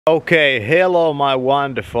Okay, hello my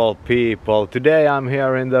wonderful people. Today I'm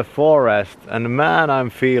here in the forest and man, I'm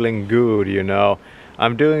feeling good, you know.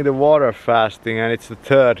 I'm doing the water fasting and it's the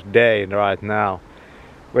third day right now.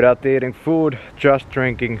 Without eating food, just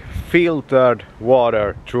drinking filtered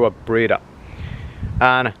water through a Brita.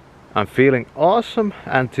 And I'm feeling awesome,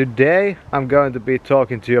 and today I'm going to be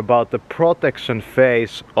talking to you about the protection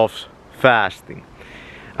phase of fasting.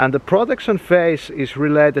 And the protection phase is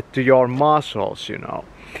related to your muscles, you know.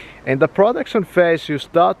 In the protection phase you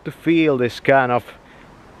start to feel this kind of,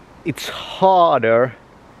 it's harder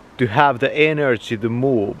to have the energy to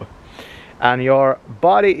move. And your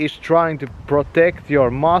body is trying to protect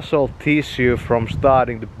your muscle tissue from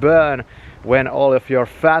starting to burn when all of your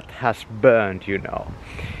fat has burned, you know.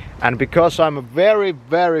 And because I'm a very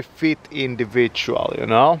fit individual, you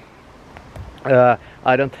know,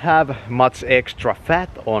 I don't have much extra fat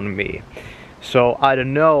on me. So I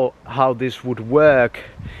don't know how this would work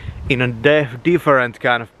in a different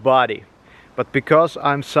kind of body. But because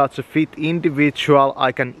I'm such a fit individual,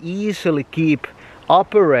 I can easily keep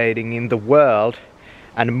operating in the world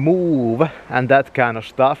and move and that kind of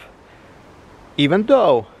stuff, even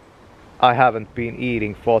though I haven't been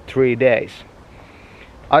eating for 3 days.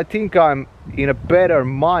 I think I'm in a better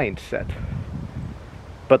mindset,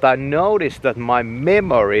 but I noticed that my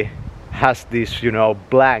memory has these, you know,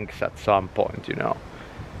 blanks at some point, you know.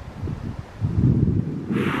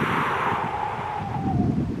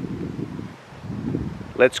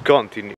 Let's continue.